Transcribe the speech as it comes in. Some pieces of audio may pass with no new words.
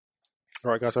All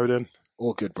right, guys, how we doing?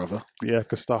 All good, brother. Yeah,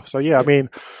 good stuff. So yeah, I mean,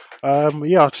 I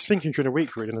was just thinking during the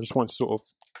week, really, and I just wanted to sort of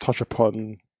touch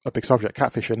upon a big subject,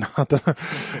 catfishing. I don't know.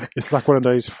 It's like one of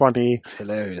those funny. It's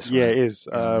hilarious. Yeah, man. it is,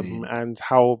 You know what I mean? and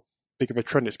how big of a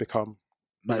trend it's become.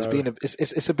 Man, You it's know? been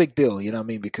it's a big deal. You know what I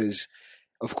mean? Because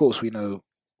of course we know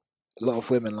a lot of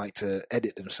women like to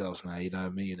edit themselves now. You know what I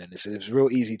mean? And it's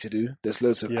real easy to do. There's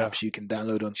loads of Yeah. apps you can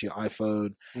download onto your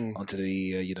iPhone, Mm. onto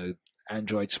the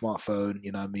Android smartphone.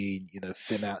 You know what I mean?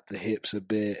 Thin out the hips a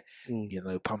bit.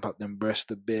 Mm. Pump up them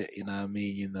breasts a bit. You know what I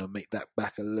mean? Make that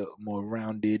back a little more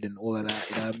rounded and all of that.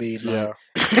 You know what I mean? Yeah.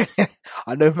 Like,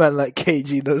 I know man like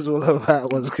KG knows all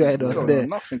about what's going I on don't there.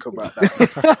 know nothing about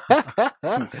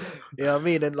that. You know what I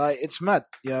mean? And like, it's mad.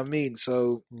 You know what I mean?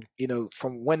 So,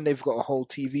 from when they've got a whole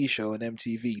TV show on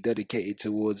MTV dedicated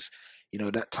towards,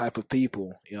 that type of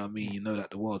people, you know what I mean? You know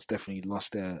that the world's definitely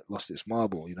lost its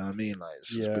marble. You know what I mean? Like,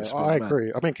 it's been I mad.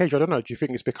 agree. I mean, KJ, I don't know. Do you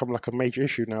think it's become like a major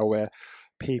issue now where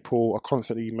people are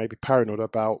constantly maybe paranoid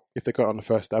about if they go on the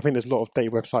first day? I think there's a lot of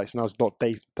dating websites now, there's a lot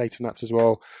of dating apps as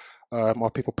well. Are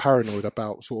people paranoid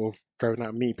about sort of going out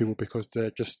and meeting people because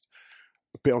they're just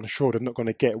a bit unsure they're not going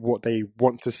to get what they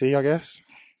want to see, I guess?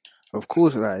 Of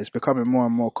course, like it's becoming more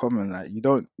and more common. Like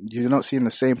you're not seeing the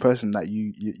same person that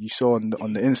you saw on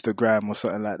the Instagram or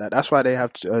something like that. That's why they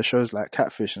have shows like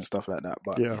Catfish and stuff like that.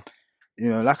 But Yeah.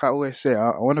 like I always say,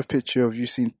 I want a picture of you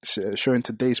showing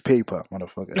today's paper,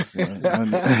 motherfuckers.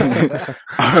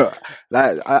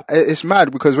 It's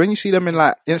mad because when you see them in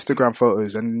like Instagram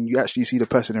photos and you actually see the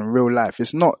person in real life,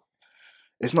 it's not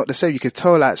the same. You could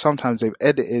tell like sometimes they've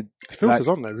edited Filters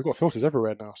on there. We've got filters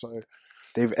everywhere now, so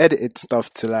they've edited stuff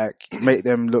to like make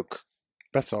them look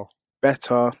better,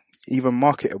 even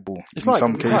marketable It's in like,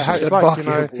 some it's cases. like, it's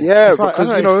like, Yeah, it's like, because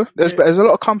I don't know, there's a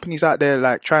lot of companies out there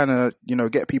like trying to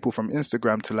get people from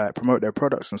Instagram to like promote their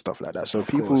products and stuff like that. So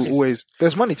people always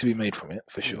there's money to be made from it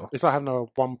for sure. It's like having a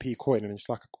 1p coin and it's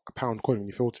like a pound coin when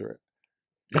you filter it.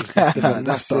 There's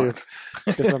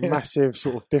a massive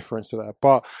sort of difference to that.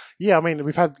 But yeah, I mean,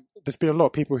 there's been a lot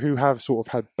of people who have sort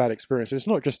of had bad experiences. It's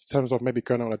not just in terms of maybe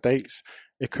going on dates.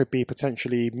 It could be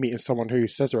potentially meeting someone who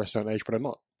says they're a certain age, but they're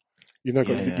not.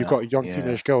 You've got young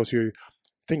teenage girls who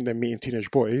think they're meeting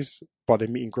teenage boys, but they're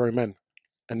meeting grown men.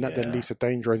 And that then leads to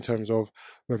danger in terms of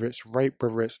whether it's rape,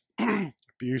 whether it's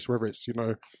abuse, whether it's,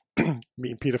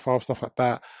 meeting paedophile, stuff like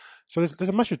that. So there's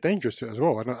a massive danger to it as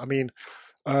well. And I mean,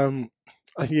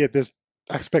 there's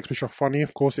aspects which are funny,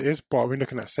 of course it is, but we're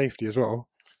looking at safety as well.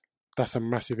 That's a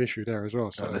massive issue there as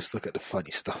well. So let's look at the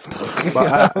funny stuff though.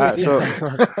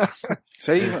 But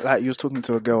say like you was talking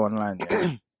to a girl online,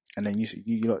 and then you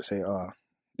lot say, "Oh,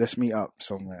 let's meet up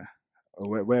somewhere,"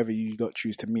 or wherever you lot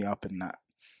choose to meet up in that,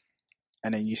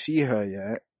 and then you see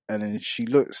her, and then she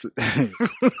looks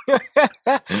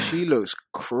she looks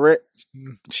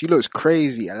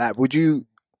crazy. Like, would you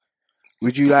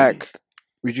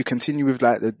continue with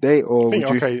like the date, or would you?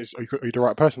 Okay, are you the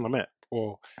right person I met,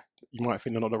 or you might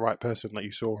think they're not the right person that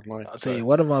you saw online? I'll tell you,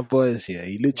 one of my boys here,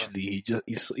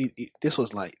 this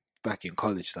was like back in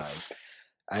college time,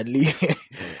 and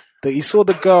he saw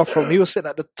the girl he was sitting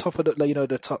at the top of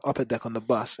the top upper deck on the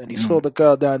bus, and he saw the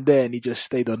girl down there, and he just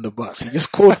stayed on the bus. He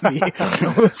just called me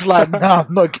and was like, "Nah,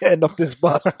 I'm not getting off this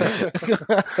bus."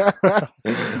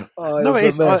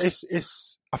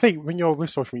 It's. I think when you're with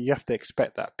social media, you have to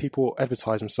expect that people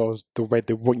advertise themselves the way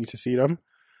they want you to see them.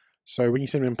 So when you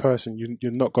see them in person,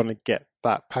 you're not going to get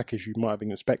that package you might have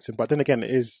been expecting. But then again, it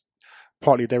is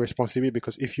partly their responsibility,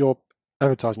 because if you're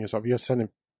advertising yourself, you're sending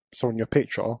someone your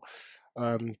picture,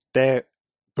 they're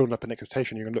building up an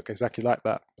expectation you're going to look exactly like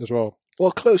that as well.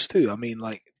 Well, close too. I mean,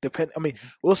 we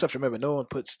also have to remember no one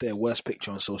puts their worst picture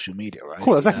on social media, right?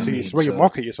 Cool, exactly. It's where you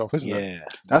market yourself, isn't it? Yeah.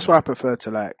 That's why I prefer to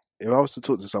like, if I was to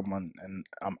talk to someone and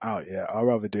I'm out, I'd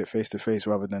rather do it face to face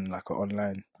rather than like an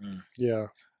online. Yeah.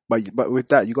 But with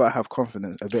that, you gotta have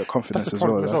confidence, a bit of confidence as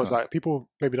well. It's like people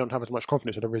maybe don't have as much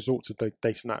confidence, so they resort to the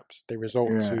dating apps. They resort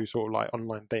to sort of like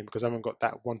online dating because they haven't got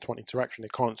that one-to-one interaction. They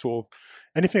can't sort of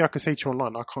anything I can say to you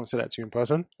online, I can't say that to you in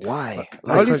person. Why?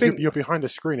 Because you're behind the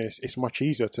screen. It's much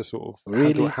easier to sort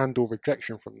of handle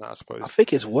rejection from that, I suppose. I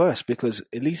think it's worse because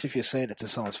at least if you're saying it to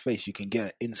someone's face, you can get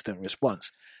an instant response.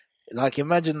 Like,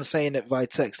 imagine saying it via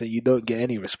text and you don't get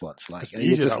any response. Like, and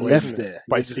you're just left there.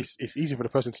 But it's easy for the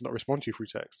person to not respond to you through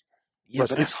text. Yeah,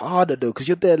 but it's harder though, because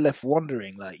you're there left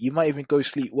wondering. Like, you might even go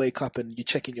sleep, wake up, and you're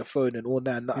checking your phone, and all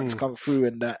that, nothing's come through,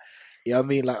 and that. You know what I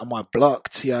mean? Like, am I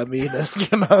blocked? You know what I mean?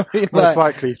 You know what I mean? Most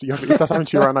likely, if that's happening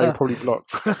to you right now, you're probably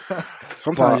blocked.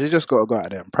 Sometimes But- you just gotta go out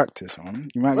there and practice, man.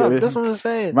 You might Bro, get that's what I'm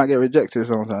saying. you might get rejected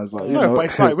sometimes, but you No, know. but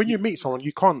it's like when you meet someone,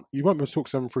 you won't be able to talk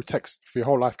to them through text for your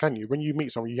whole life, can you? When you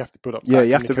meet someone, you have to build up. yeah, that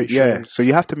you have to be. communication. Yeah, so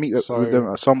you have to meet So- with them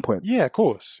at some point. Yeah, of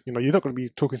course. You know, you're not going to be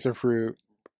talking to them through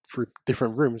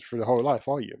different rooms for the whole life,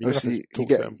 are you? You have to Obviously, talk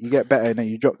to them. you get better, and then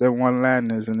you drop them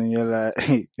one-liners, and then you're like,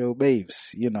 "Hey, yo, babes,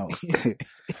 you know,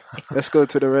 let's go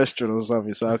to the restaurant or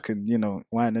something, so I can, you know,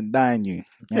 wine and dine you." You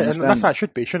Yeah, and understand? that's how it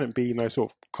should be. It shouldn't be,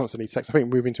 sort of constantly text. I think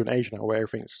we're moving to an age now where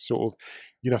everything's sort of,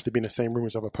 you don't have to be in the same room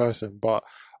as other person. But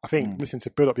I think, listen, to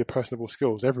build up your personable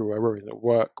skills everywhere, whether it's at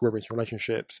work, whether it's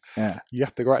relationships, Yeah, you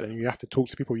have to go out there and you have to talk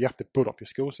to people. You have to build up your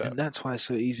skill set. And that's why it's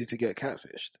so easy to get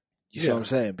catfished. You see Yeah. what I'm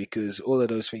saying? Because all of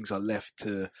those things are left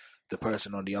to the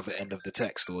person on the other end of the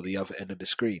text or the other end of the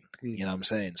screen. Mm. You know what I'm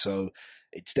saying? So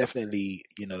it's definitely,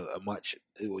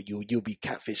 you'll be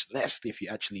catfished less if you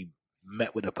actually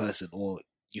met with a person or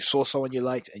you saw someone you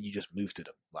liked and you just moved to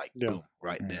them. Like, Yeah. boom,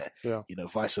 right there. Yeah.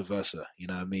 Vice versa. You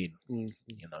know what I mean? Mm.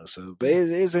 So, but it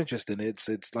is interesting. It's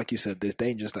like you said, there's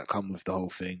dangers that come with the whole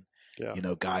thing. Yeah.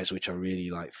 Guys which are really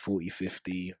like 40,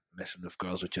 50, messing with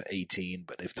girls which are 18,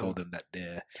 but they've told them that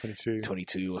they're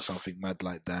 22 or something mad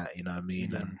like that. You know what I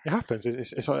mean? And It happens. I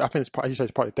think it's part, as you say,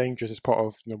 it's part of the dangers. It's part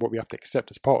of what we have to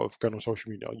accept as part of going on social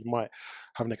media. You might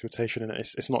have an expectation, and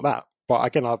it's not that. But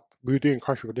again, we do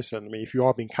encourage people to listen. I mean, if you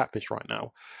are being catfished right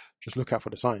now, just look out for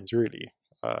the signs. Really.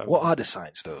 what are the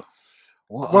signs, though?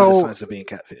 What are Well- the signs of being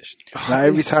catfished? like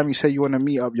every time you say you want to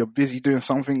meet up, you're busy doing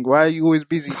something. Why are you always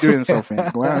busy doing something?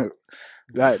 Why?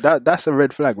 Like that's a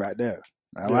red flag right there.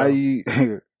 Like, why are you?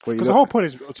 Because the whole point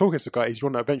is talking to a guy is you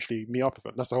want to eventually meet up with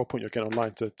him. That's the whole point. You're getting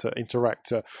online to interact,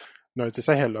 to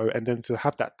say hello, and then to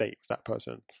have that date with that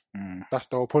person. That's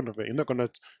the whole point of it. You're not going to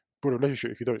build a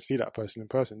relationship if you don't see that person in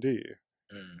person, do you?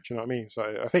 Do you know what I mean? So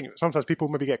I think sometimes people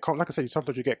maybe like I said,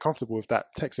 sometimes you get comfortable with that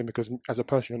texting because as a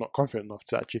person you're not confident enough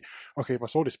to actually, okay, if I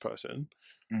saw this person,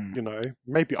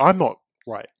 maybe I'm not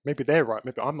right, maybe they're right,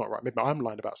 maybe I'm not right, maybe I'm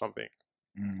lying about something.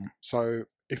 So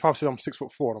if I say I'm 6'4"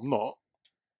 and I'm not,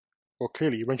 well,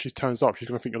 clearly when she turns up, she's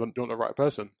going to think you're not the right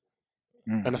person,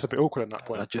 and that's a bit awkward at that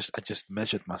point. I just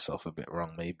measured myself a bit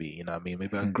wrong, maybe. You know what I mean?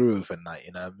 Maybe I grew overnight.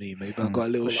 You know what I mean? Maybe I got a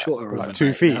little shorter like overnight.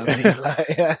 2 feet. You know what I mean? Like,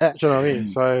 Do you know what I mean?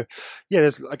 So, yeah,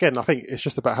 again, I think it's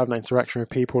just about having that interaction with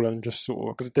people and just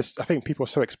sort of, because I think people are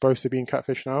so exposed to being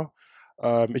catfish now.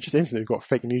 It's just instant. You've got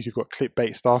fake news, you've got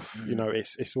clickbait stuff.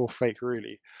 It's all fake,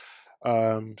 really.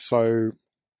 So,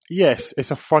 yes,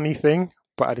 it's a funny thing,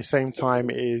 but at the same time,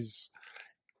 it is.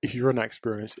 If you're in that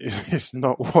experience, it's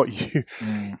not what you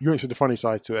you into the funny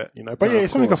side to it, But No, yeah, of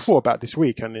it's something I course. thought about this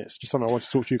week, and it's just something I want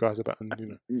to talk to you guys about.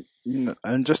 And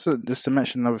And just to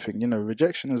mention another thing,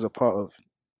 rejection is a part of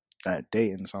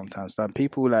dating. Sometimes, like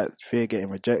people fear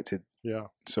getting rejected. yeah,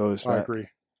 So it's I like, agree.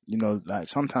 like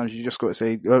sometimes you just got to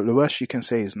say the worst you can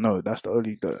say is no. That's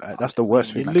that's the worst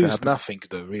You thing. that can lose happen. nothing,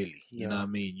 though, really. You Yeah. know what I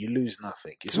mean? You lose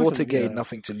nothing. It's Listen, all to gain, yeah.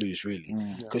 nothing to lose, really.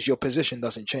 Mm. Because your position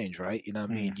doesn't change, right? You know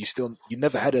what I mean? You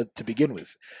never had her to begin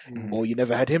with, or you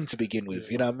never had him to begin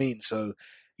with. You know what I mean? So,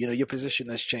 your position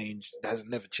has changed. It hasn't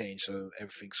never changed. So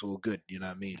everything's all good. You know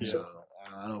what I mean? Yeah. So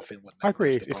I don't think. I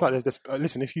agree. that's the It's like problem. there's this.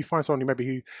 Listen, if you find someone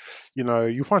who,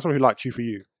 you find someone who likes you for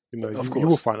you. Of You will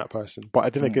course. find that person.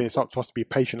 But then again, it's up to us to be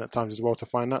patient at times as well to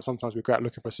find that. Sometimes we go out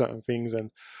looking for certain things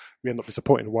and we end up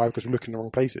disappointed. Why? Because we're looking in the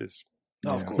wrong places.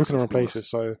 No, of course, Looking in the of wrong course. places.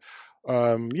 So,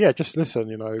 just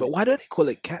listen, But why don't they call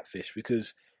it catfish?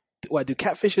 Because why do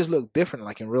catfishes look different,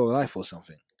 like in real life or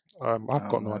something? I've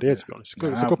got no no idea, idea. to be honest. No,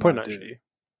 It's I a have good point, no idea. actually.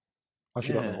 I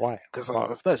actually don't know why. Because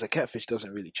But- if there's a catfish,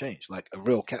 doesn't really change, like a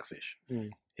real catfish.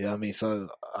 Mm. You know what I mean? So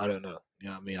I don't know. You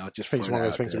know what I mean? I'll just I think it's throw one of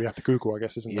that those out things that there. we have to Google, I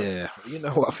guess, isn't it? Yeah, you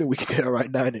know what? I think we can do it right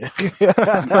now.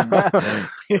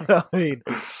 You know what I mean?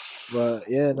 But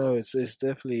yeah, no, it's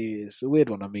definitely a weird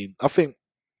one. I mean, I think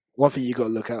one thing you got to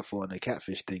look out for in the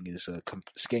catfish thing is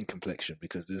skin complexion,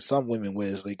 because there's some women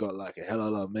where they got like a hell of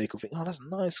a lot of makeup. Think, oh, that's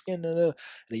nice skin, and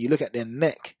then you look at their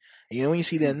neck, and when you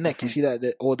see their neck, you see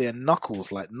that or their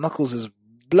knuckles, like knuckles is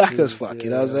black as Jeez, fuck. You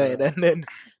know what I'm saying? yeah. And then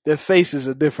their face is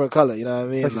a different color. You know what I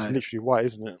mean? Face is Like, literally white,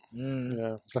 isn't it? mm,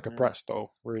 Yeah, it's like a Bratz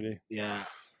doll, really. yeah.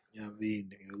 You know what I mean?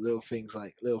 Little things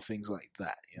like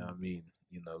that. You know what I mean?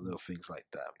 Little things like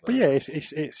that. But yeah, it's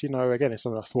again, it's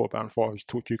something I thought about and thought I would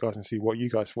talk to you guys and see what you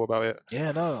guys thought about it.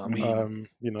 Yeah, no, I mean,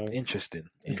 Interesting.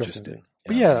 interesting.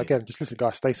 But You know yeah, what I mean? again, just listen,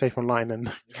 guys, stay safe online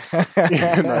and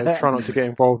try not to get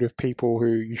involved with people who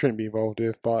you shouldn't be involved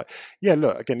with. But yeah,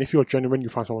 look, again, if you're genuine, you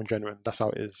find someone genuine. That's how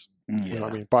it is. You know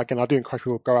what I mean? But again, I do encourage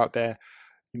people to go out there,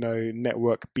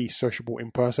 network, be sociable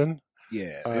in person.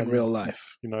 Yeah, in real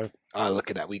life. You know. Oh, look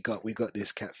at that. We got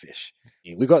this catfish.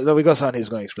 Yeah, we got someone who's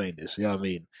going to explain this. You know what I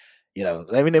mean? You know,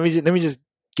 let me just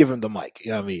give him the mic.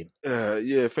 You know what I mean?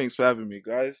 Yeah, thanks for having me,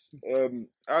 guys.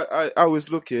 I was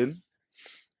looking.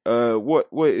 What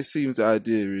it seems the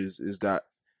idea is that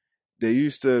they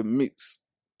used to mix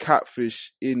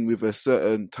catfish in with a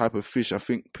certain type of fish. I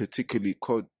think particularly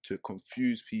cod, to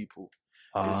confuse people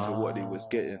as to what they was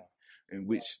getting, in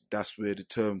which that's where the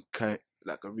term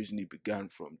originally began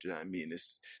from. Do you know what I mean?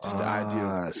 It's just the idea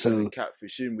of putting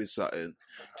catfish in with something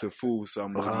to fool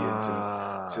somebody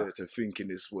into to thinking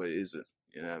it's what it isn't.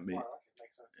 You know what I mean?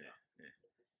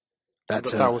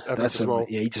 That was evidence as well.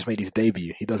 Yeah, he just made his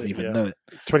debut. He doesn't even know it.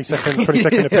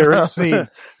 22nd appearance.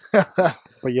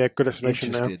 But yeah, good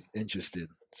explanation now. Interesting.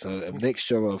 So a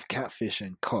mixture of catfish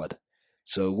and cod.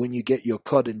 So when you get your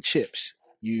cod and chips,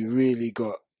 you really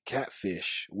got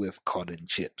catfish with cod and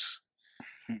chips.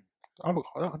 I've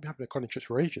been having a cod and chips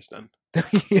for ages then.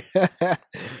 Yeah.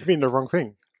 You're being the wrong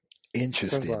thing.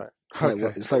 Interesting.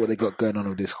 It's like what they got going on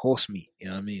with this horse meat, you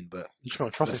know what I mean? But you just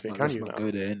can't trust anything, can you? Let's not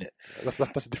go there, innit?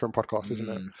 That's a different podcast, isn't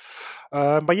it?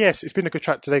 But yes, it's been a good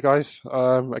chat today, guys.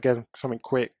 Again, something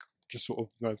quick, just sort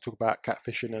of talk about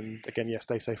catfishing, and again,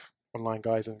 stay safe online,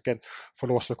 guys. And again,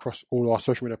 follow us across all our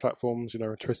social media platforms.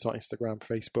 Twitter, Instagram,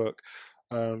 Facebook,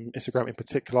 Instagram in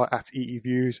particular at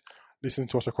EEViews. Listen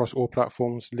to us across all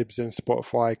platforms: Libsyn,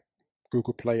 Spotify,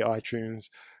 Google Play, iTunes.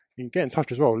 You can get in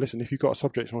touch as well. Listen, if you've got a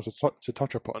subject you want to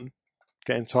touch upon,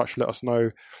 get in touch, let us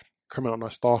know, comment on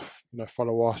our stuff,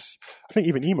 follow us. I think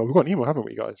even email. We've got an email, haven't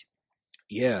we, guys?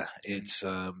 Yeah, it's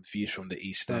views from the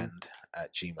East End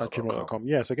at gmail.com.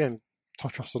 Yeah, so again,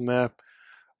 touch us on there.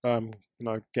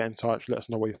 Get in touch, let us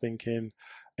know what you're thinking.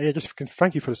 And yeah, just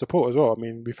thank you for the support as well. I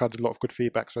mean, we've had a lot of good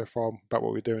feedback so far about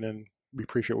what we're doing, and we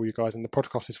appreciate all you guys. And the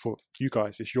podcast is for you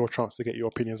guys. It's your chance to get your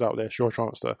opinions out there. It's your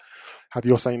chance to have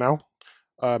your say now.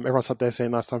 Everyone's had their say,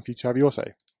 now it's time for you to have your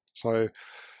say. So,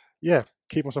 yeah,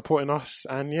 keep on supporting us,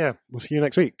 and yeah, we'll see you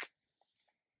next week.